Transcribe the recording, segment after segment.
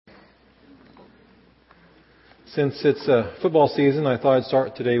Since it's football season, I thought I'd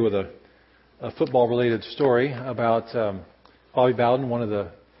start today with a football-related story about Bobby Bowden, one of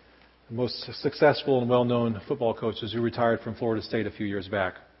the most successful and well-known football coaches who retired from Florida State a few years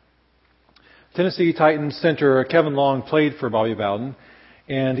back. Tennessee Titans center Kevin Long played for Bobby Bowden,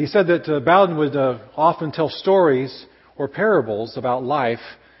 and he said that Bowden would often tell stories or parables about life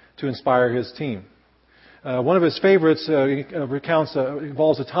to inspire his team. One of his favorites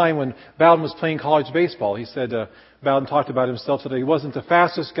involves a time when Bowden was playing college baseball. He said Bowden talked about himself that he wasn't the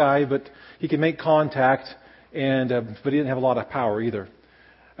fastest guy, but he could make contact, but he didn't have a lot of power either.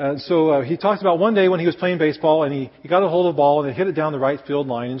 So he talked about one day when he was playing baseball, and he got a hold of the ball and hit it down the right field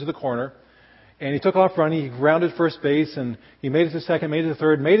line into the corner. And he took off running. He rounded first base, and he made it to second, made it to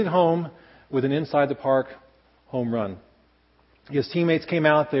third, made it home with an inside the park home run. His teammates came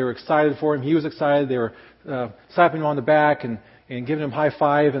out. They were excited for him. He was excited. They were slapping him on the back and giving him a high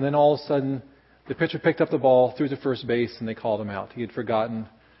five. And then all of a sudden, the pitcher picked up the ball, threw to first base, and they called him out. He had forgotten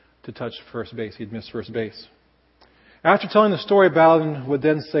to touch first base. He'd missed first base. After telling the story, Bowden would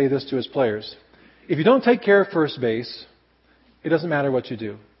then say this to his players: if you don't take care of first base, it doesn't matter what you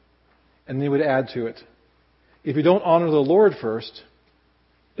do. And they would add to it: if you don't honor the Lord first,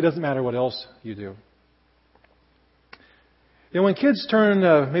 it doesn't matter what else you do. You know, when kids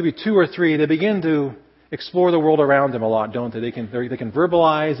turn maybe 2 or 3, they begin to explore the world around them a lot, don't they? They can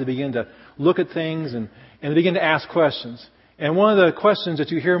verbalize, they begin to look at things, and they begin to ask questions. And one of the questions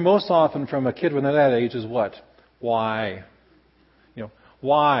that you hear most often from a kid when they're that age is what? Why? You know,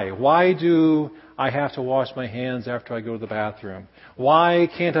 why? Why do I have to wash my hands after I go to the bathroom? Why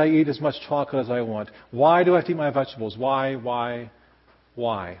can't I eat as much chocolate as I want? Why do I have to eat my vegetables? Why?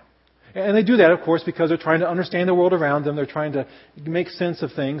 And they do that, of course, because they're trying to understand the world around them. They're trying to make sense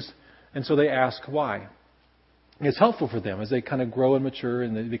of things. And so they ask why. It's helpful for them as they kind of grow and mature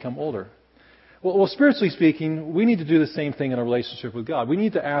and they become older. Well, spiritually speaking, we need to do the same thing in our relationship with God. We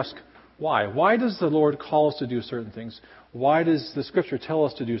need to ask why. Why does the Lord call us to do certain things? Why does the Scripture tell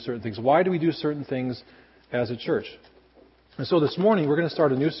us to do certain things? Why do we do certain things as a church? And so this morning, we're going to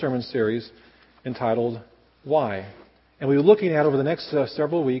start a new sermon series entitled Why? And we'll be looking at, over the next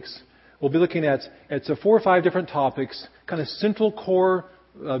several weeks, we'll be looking at 4 or 5 different topics, kind of central core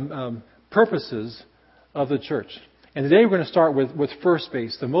purposes of the church. And today we're going to start with first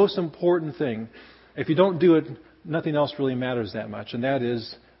base, the most important thing. If you don't do it, nothing else really matters that much, and that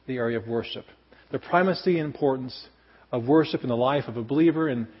is the area of worship. The primacy and importance of worship in the life of a believer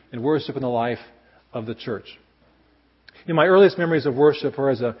and worship in the life of the church. In my earliest memories of worship were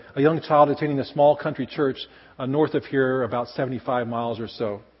as a young child attending a small country church north of here, about 75 miles or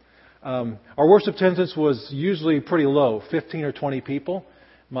so. Our worship attendance was usually pretty low, 15 or 20 people.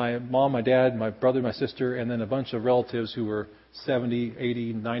 My mom, my dad, my brother, my sister, and then a bunch of relatives who were 70,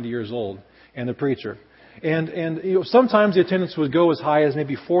 80, 90 years old, and the preacher. And you know, sometimes the attendance would go as high as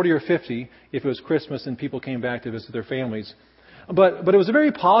maybe 40 or 50 if it was Christmas and people came back to visit their families. But it was a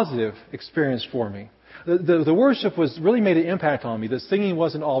very positive experience for me. The worship really made an impact on me. The singing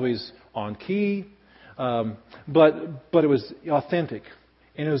wasn't always on key, but it was authentic.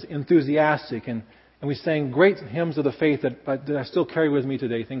 And it was enthusiastic, and we sang great hymns of the faith that I still carry with me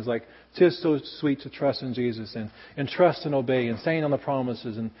today. Things like "'Tis so sweet to trust in Jesus," and "Trust and Obey," and "Saying on the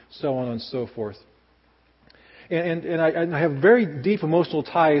Promises," and so on and so forth. And I have very deep emotional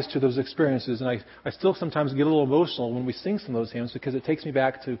ties to those experiences, and I still sometimes get a little emotional when we sing some of those hymns, because it takes me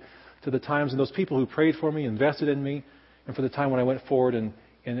back to the times and those people who prayed for me, invested in me, and for the time when I went forward and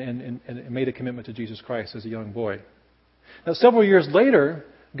made a commitment to Jesus Christ as a young boy. Now, several years later,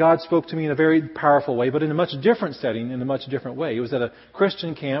 God spoke to me in a very powerful way, but in a much different setting, in a much different way. It was at a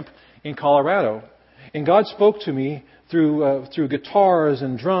Christian camp in Colorado. And God spoke to me through guitars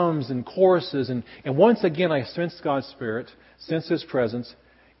and drums and choruses. And once again, I sensed God's Spirit, sensed His presence,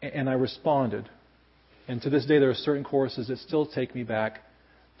 and I responded. And to this day, there are certain choruses that still take me back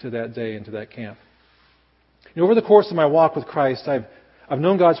to that day and to that camp. And over the course of my walk with Christ, I've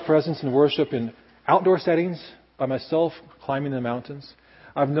known God's presence in worship in outdoor settings, by myself, climbing the mountains.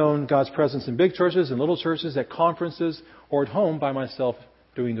 I've known God's presence in big churches and little churches, at conferences, or at home by myself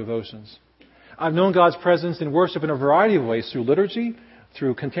doing devotions. I've known God's presence in worship in a variety of ways, through liturgy,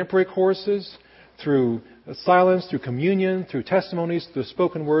 through contemporary choruses, through silence, through communion, through testimonies, through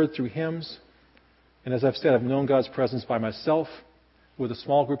spoken word, through hymns. And as I've said, I've known God's presence by myself, with a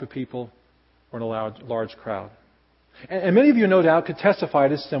small group of people, or in a large crowd. And many of you, no doubt, could testify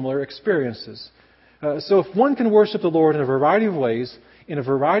to similar experiences. So if one can worship the Lord in a variety of ways, in a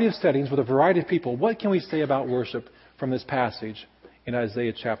variety of settings, with a variety of people, what can we say about worship from this passage in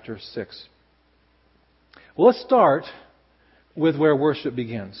Isaiah chapter 6? Well, let's start with where worship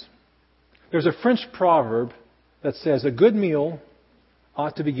begins. There's a French proverb that says a good meal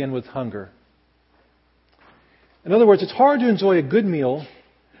ought to begin with hunger. In other words, it's hard to enjoy a good meal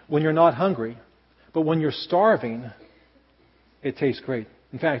when you're not hungry, but when you're starving, it tastes great.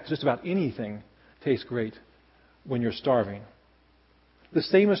 In fact, just about anything tastes great when you're starving. The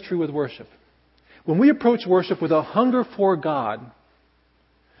same is true with worship. When we approach worship with a hunger for God,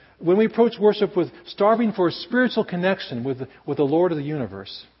 when we approach worship with starving for a spiritual connection with the Lord of the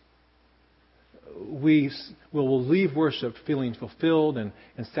universe, we will leave worship feeling fulfilled and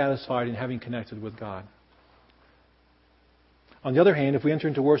satisfied in having connected with God. On the other hand, if we enter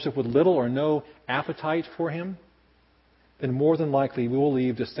into worship with little or no appetite for Him, then more than likely we will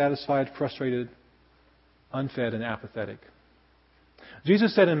leave dissatisfied, frustrated, unfed, and apathetic.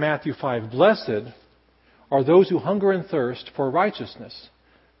 Jesus said in Matthew 5, "Blessed are those who hunger and thirst for righteousness,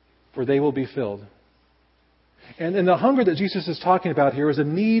 for they will be filled." And the hunger that Jesus is talking about here is a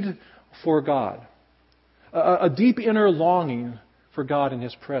need for God, a deep inner longing for God and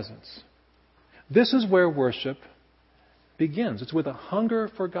His presence. This is where worship begins. It's with a hunger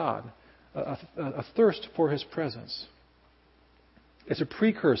for God, a thirst for His presence. It's a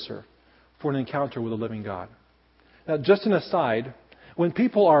precursor for an encounter with the living God. Now, just an aside, when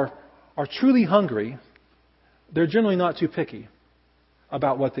people are truly hungry, they're generally not too picky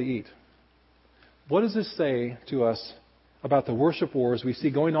about what they eat. What does this say to us about the worship wars we see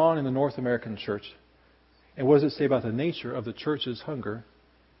going on in the North American church? And what does it say about the nature of the church's hunger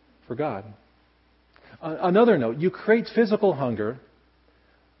for God? Another note, you create physical hunger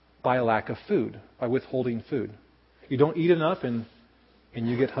by a lack of food, by withholding food. You don't eat enough and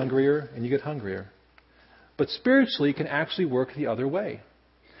you get hungrier and you get hungrier. But spiritually, it can actually work the other way.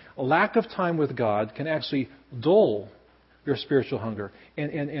 A lack of time with God can actually dull your spiritual hunger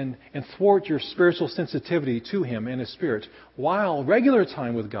and thwart your spiritual sensitivity to Him and His Spirit. While regular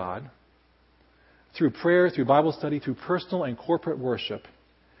time with God, through prayer, through Bible study, through personal and corporate worship,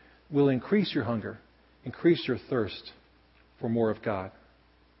 will increase your hunger, increase your thirst for more of God.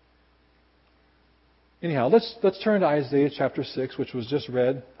 Anyhow, let's turn to Isaiah chapter 6, which was just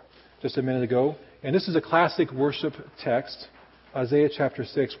read just a minute ago. And this is a classic worship text, Isaiah chapter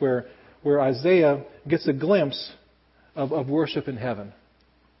 6, where Isaiah gets a glimpse of worship in heaven.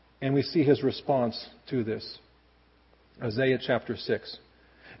 And we see his response to this. Isaiah chapter 6.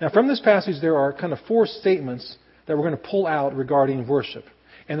 Now, from this passage, there are kind of four statements that we're going to pull out regarding worship.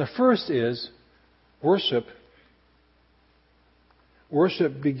 And the first is, worship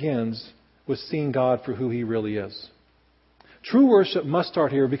begins with seeing God for who He really is. True worship must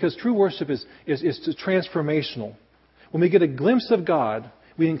start here because true worship is transformational. When we get a glimpse of God,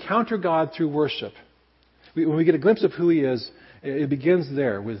 we encounter God through worship. When we get a glimpse of who He is, it begins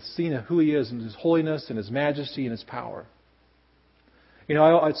there with seeing who He is and His holiness and His majesty and His power. You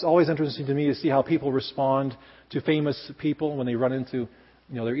know, it's always interesting to me to see how people respond to famous people when they run into,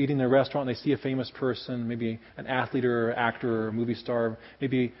 they're eating in a restaurant and they see a famous person, maybe an athlete or actor or a movie star,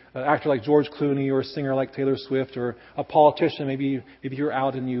 maybe an actor like George Clooney or a singer like Taylor Swift or a politician. Maybe you're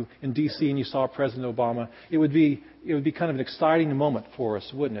out in D.C. and you saw President Obama. It would be kind of an exciting moment for us,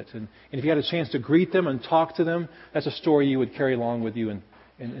 wouldn't it? And if you had a chance to greet them and talk to them, that's a story you would carry along with you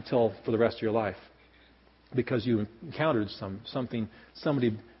until for the rest of your life, because you encountered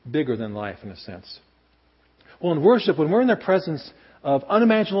somebody bigger than life in a sense. Well, in worship, when we're in the presence of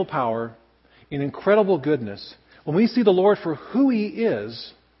unimaginable power and incredible goodness, when we see the Lord for who He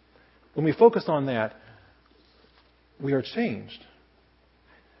is, when we focus on that, we are changed.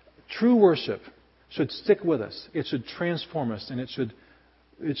 True worship should stick with us. It should transform us, and it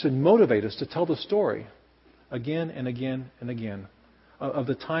should motivate us to tell the story again and again and again of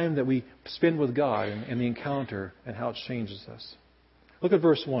the time that we spend with God and the encounter and how it changes us. Look at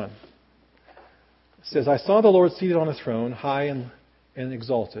verse 1. It says, "I saw the Lord seated on a throne, high and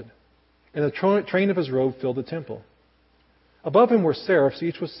exalted, and the train of His robe filled the temple. Above Him were seraphs,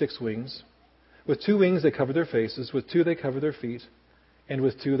 each with 6 wings. With 2 wings they covered their faces, with 2 they covered their feet, and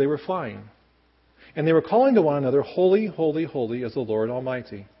with 2 they were flying. And they were calling to one another, 'Holy, holy, holy is the Lord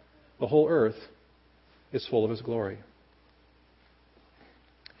Almighty. The whole earth is full of His glory.'"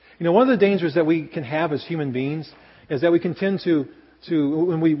 One of the dangers that we can have as human beings is that we can tend to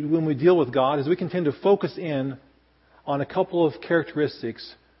when we deal with God, is we can tend to focus in on a couple of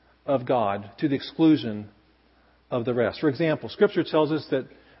characteristics of God to the exclusion of the rest. For example, Scripture tells us that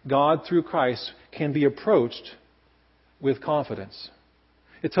God, through Christ, can be approached with confidence.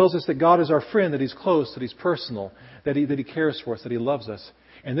 It tells us that God is our friend, that He's close, that He's personal, that He cares for us, that He loves us.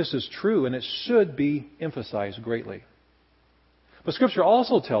 And this is true, and it should be emphasized greatly. But Scripture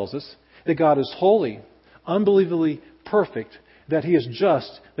also tells us that God is holy, unbelievably perfect, that He is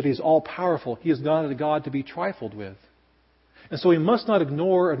just, that He is all-powerful. He is not a God to be trifled with. And so we must not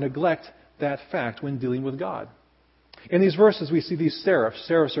ignore or neglect that fact when dealing with God. In these verses, we see these seraphs.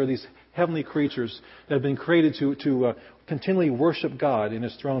 Seraphs are these heavenly creatures that have been created to continually worship God in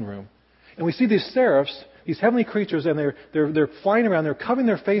His throne room. And we see these seraphs, these heavenly creatures, and they're flying around. They're covering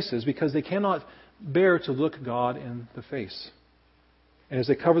their faces because they cannot bear to look God in the face. And as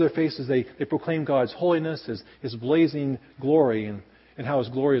they cover their faces, they proclaim God's holiness, His blazing glory, and how His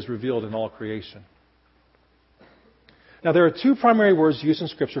glory is revealed in all creation. Now, there are two primary words used in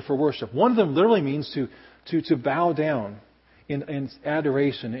Scripture for worship. One of them literally means to bow down in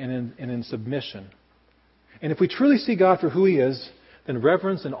adoration and in submission. And if we truly see God for who He is, then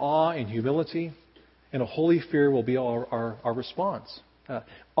reverence and awe and humility and a holy fear will be our response.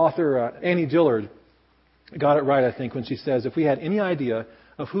 Author Annie Dillard got it right, I think, when she says, if we had any idea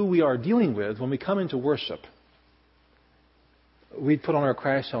of who we are dealing with when we come into worship, we'd put on our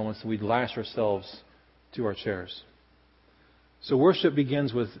crash helmets and we'd lash ourselves to our chairs. So worship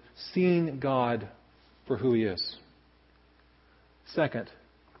begins with seeing God for who He is. Second,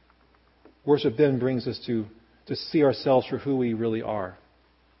 worship then brings us to see ourselves for who we really are.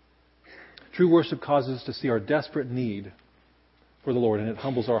 True worship causes us to see our desperate need for the Lord, and it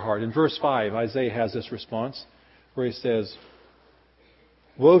humbles our heart. In verse 5, Isaiah has this response where he says,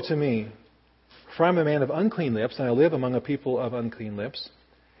 "Woe to me, for I am a man of unclean lips, and I live among a people of unclean lips,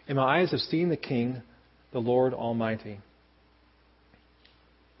 and my eyes have seen the King, the Lord Almighty."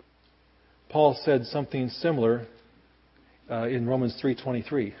 Paul said something similar in Romans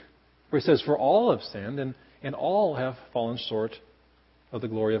 3:23, where he says, "For all have sinned, and all have fallen short of the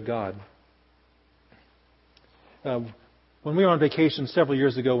glory of God." When we were on vacation several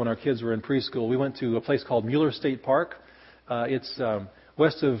years ago when our kids were in preschool, we went to a place called Mueller State Park. It's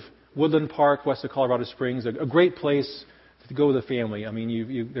west of Woodland Park, west of Colorado Springs. A great place to go with a family. I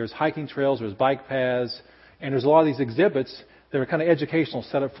mean, there's hiking trails, there's bike paths, and there's a lot of these exhibits that are kind of educational,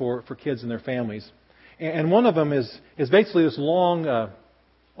 set up for kids and their families. And one of them is basically this long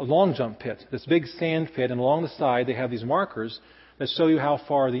jump pit, this big sand pit, and along the side they have these markers that show you how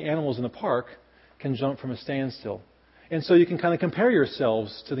far the animals in the park can jump from a standstill. And so you can kind of compare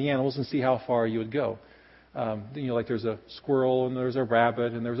yourselves to the animals and see how far you would go. Like there's a squirrel and there's a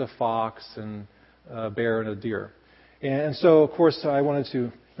rabbit and there's a fox and a bear and a deer. And so, of course, I wanted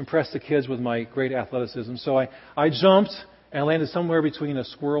to impress the kids with my great athleticism. So I jumped and landed somewhere between a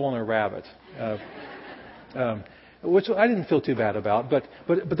squirrel and a rabbit, which I didn't feel too bad about. But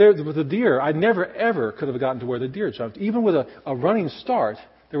there, with the deer, I never ever could have gotten to where the deer jumped. Even with a running start,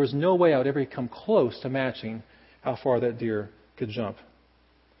 there was no way I would ever come close to matching how far that deer could jump.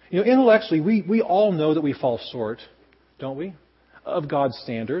 Intellectually, we all know that we fall short, don't we, of God's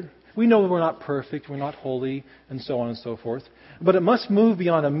standard. We know that we're not perfect, we're not holy, and so on and so forth. But it must move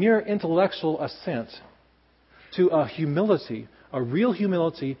beyond a mere intellectual assent to a humility, a real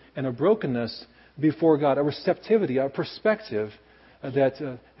humility and a brokenness before God, a receptivity, a perspective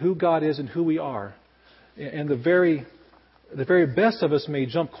that who God is and who we are. And the very best of us may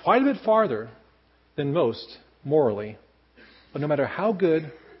jump quite a bit farther than most morally. But no matter how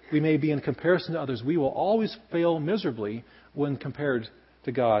good we may be in comparison to others, we will always fail miserably when compared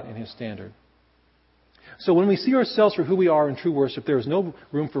to God and His standard. So when we see ourselves for who we are in true worship, there is no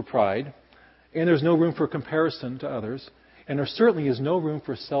room for pride, and there's no room for comparison to others, and there certainly is no room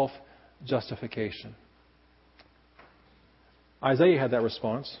for self-justification. Isaiah had that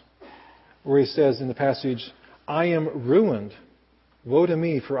response, where he says in the passage, "I am ruined. Woe to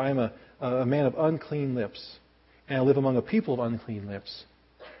me, for I am a man of unclean lips, and I live among a people of unclean lips,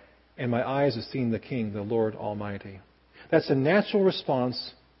 and my eyes have seen the King, the Lord Almighty." That's a natural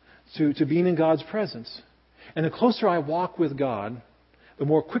response to being in God's presence. And the closer I walk with God, the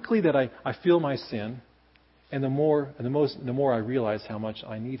more quickly that I feel my sin, and the more I realize how much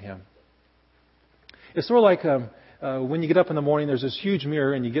I need Him. It's sort of like when you get up in the morning, there's this huge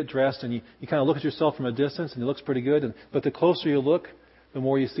mirror, and you get dressed, and you kind of look at yourself from a distance, and it looks pretty good. But the closer you look, the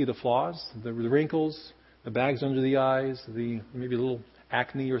more you see the flaws, the wrinkles, the bags under the eyes, maybe a little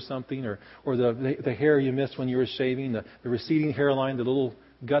acne or something, or the hair you missed when you were shaving, the receding hairline, the little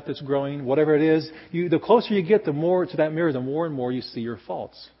gut that's growing, whatever it is. The closer you get to that mirror, the more and more you see your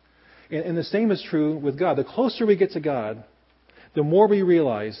faults. And the same is true with God. The closer we get to God, the more we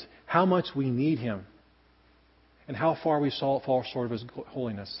realize how much we need Him and how far we fall short of His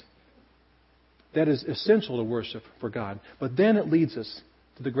holiness. That is essential to worship for God. But then it leads us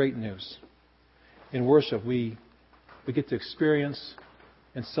to the great news. In worship, we get to experience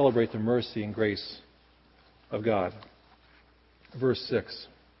and celebrate the mercy and grace of God. Verse 6.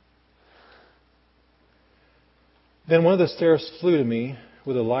 Then one of the seraphs flew to me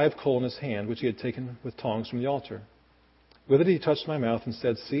with a live coal in his hand, which he had taken with tongs from the altar. With it he touched my mouth and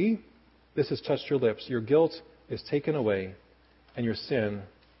said, "See, this has touched your lips. Your guilt is taken away, and your sin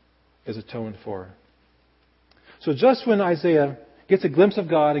is atoned for." So just when Isaiah gets a glimpse of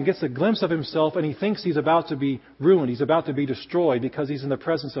God and gets a glimpse of himself, and he thinks he's about to be ruined, he's about to be destroyed because he's in the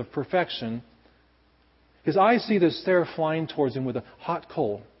presence of perfection, his eyes see this seraph flying towards him with a hot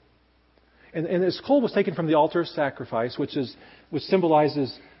coal. And this coal was taken from the altar sacrifice, which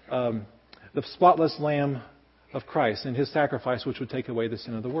symbolizes the spotless Lamb of Christ and his sacrifice, which would take away the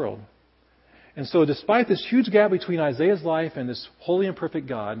sin of the world. And so despite this huge gap between Isaiah's life and this holy and perfect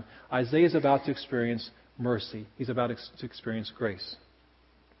God, Isaiah is about to experience mercy. He's about to experience grace.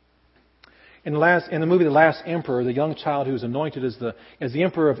 In the movie The Last Emperor, the young child who is anointed as the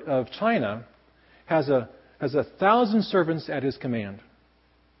emperor of China has 1,000 servants at his command.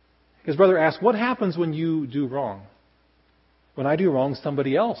 His brother asks, "What happens when you do wrong?" "When I do wrong,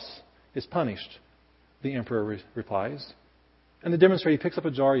 somebody else is punished," the emperor replies. And to demonstrate, he picks up a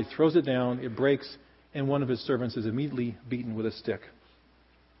jar, he throws it down, it breaks, and one of his servants is immediately beaten with a stick.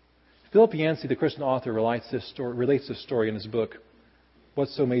 Philip Yancey, the Christian author, relates this story in his book,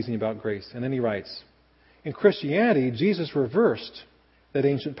 What's So Amazing About Grace? And then he writes, "In Christianity, Jesus reversed that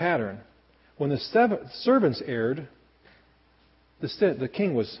ancient pattern. When the servants erred, the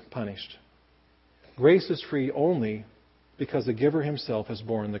king was punished. Grace is free only because the giver himself has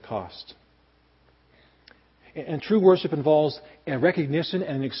borne the cost." And true worship involves a recognition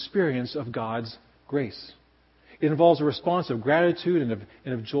and an experience of God's grace. It involves a response of gratitude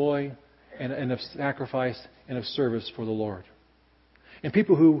and of joy and of sacrifice and of service for the Lord. And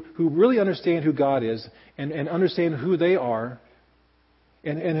people who really understand who God is and understand who they are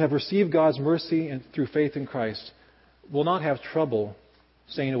and have received God's mercy and through faith in Christ will not have trouble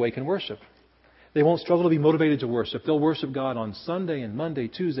staying awake in worship. They won't struggle to be motivated to worship. They'll worship God on Sunday and Monday,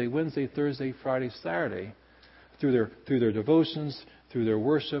 Tuesday, Wednesday, Thursday, Friday, Saturday. Through their devotions, through their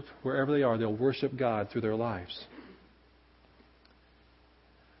worship, wherever they are, they'll worship God through their lives.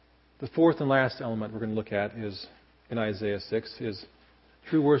 The fourth and last element we're going to look at is in Isaiah 6 is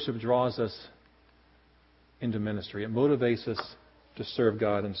true worship draws us into ministry. It motivates us to serve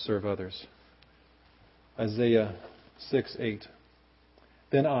God and serve others. Isaiah 6:8.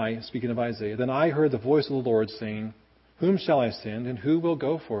 Then I, speaking of Isaiah, then I heard the voice of the Lord saying, "Whom shall I send, and who will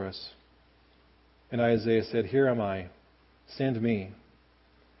go for us?" And Isaiah said, "Here am I, send me."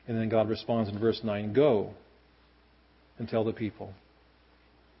 And then God responds in verse 9, "Go and tell the people."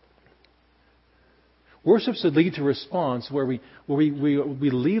 Worship should lead to response where we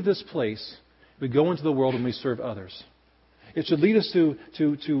leave this place, we go into the world and we serve others. It should lead us to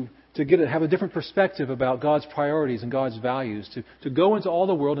have a different perspective about God's priorities and God's values, to go into all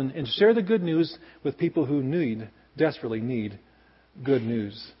the world and share the good news with people who desperately need good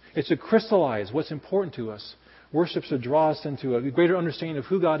news. It should crystallize what's important to us. Worship should draw us into a greater understanding of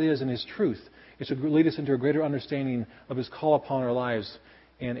who God is and His truth. It should lead us into a greater understanding of His call upon our lives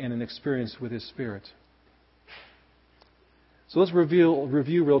and an experience with His Spirit. So let's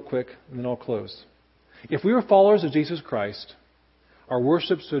review real quick, and then I'll close. If we are followers of Jesus Christ, our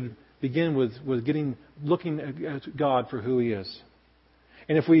worship should begin with looking at God for who He is.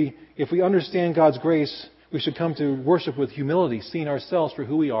 And if we understand God's grace, we should come to worship with humility, seeing ourselves for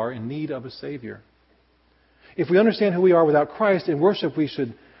who we are in need of a Savior. If we understand who we are without Christ, in worship we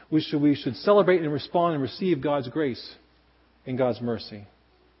should celebrate and respond and receive God's grace and God's mercy.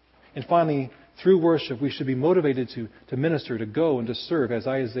 And finally, through worship, we should be motivated to minister, to go and to serve, as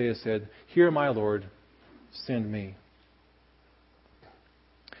Isaiah said, "Here, my Lord, send me."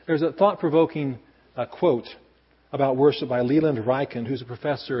 There's a thought-provoking quote about worship by Leland Ryken, who's a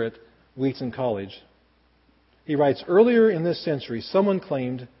professor at Wheaton College. He writes, "Earlier in this century, someone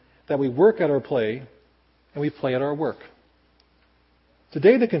claimed that we work at our play and we play at our work.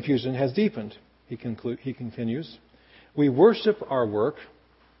 Today the confusion has deepened," he continues. "We worship our work,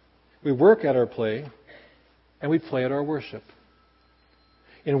 we work at our play, and we play at our worship.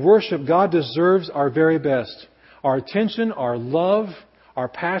 In worship, God deserves our very best, our attention, our love, our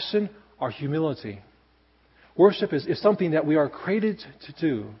passion, our humility. Worship is something that we are created to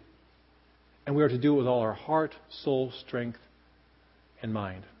do. And we are to do it with all our heart, soul, strength, and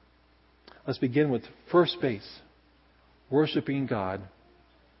mind." Let's begin with first base, worshiping God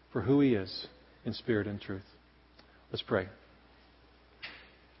for who He is in spirit and truth. Let's pray.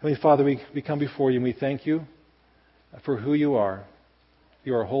 Heavenly Father, we come before You and we thank You for who You are.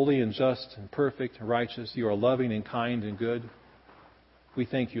 You are holy and just and perfect and righteous. You are loving and kind and good. We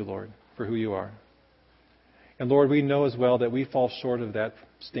thank You, Lord, for who You are. And Lord, we know as well that we fall short of that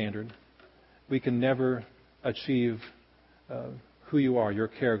standard. We can never achieve who you are, your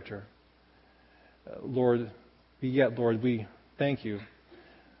character. Lord, we thank you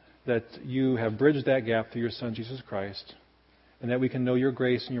that you have bridged that gap through your Son, Jesus Christ, and that we can know your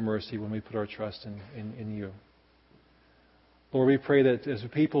grace and your mercy when we put our trust in you. Lord, we pray that as a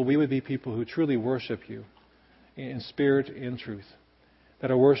people, we would be people who truly worship you in spirit and truth,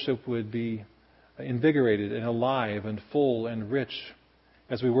 that our worship would be invigorated and alive and full and rich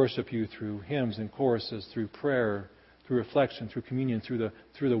as we worship you through hymns and choruses, through prayer, through reflection, through communion,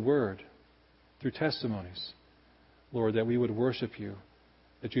 through the Word, through testimonies. Lord, that we would worship you,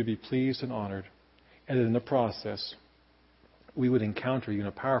 that you'd be pleased and honored, and that in the process we would encounter you in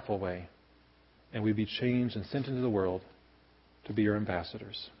a powerful way, and we'd be changed and sent into the world to be your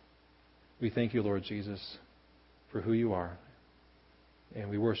ambassadors. We thank you, Lord Jesus, for who you are, and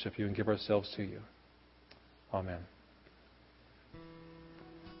we worship you and give ourselves to you. Amen.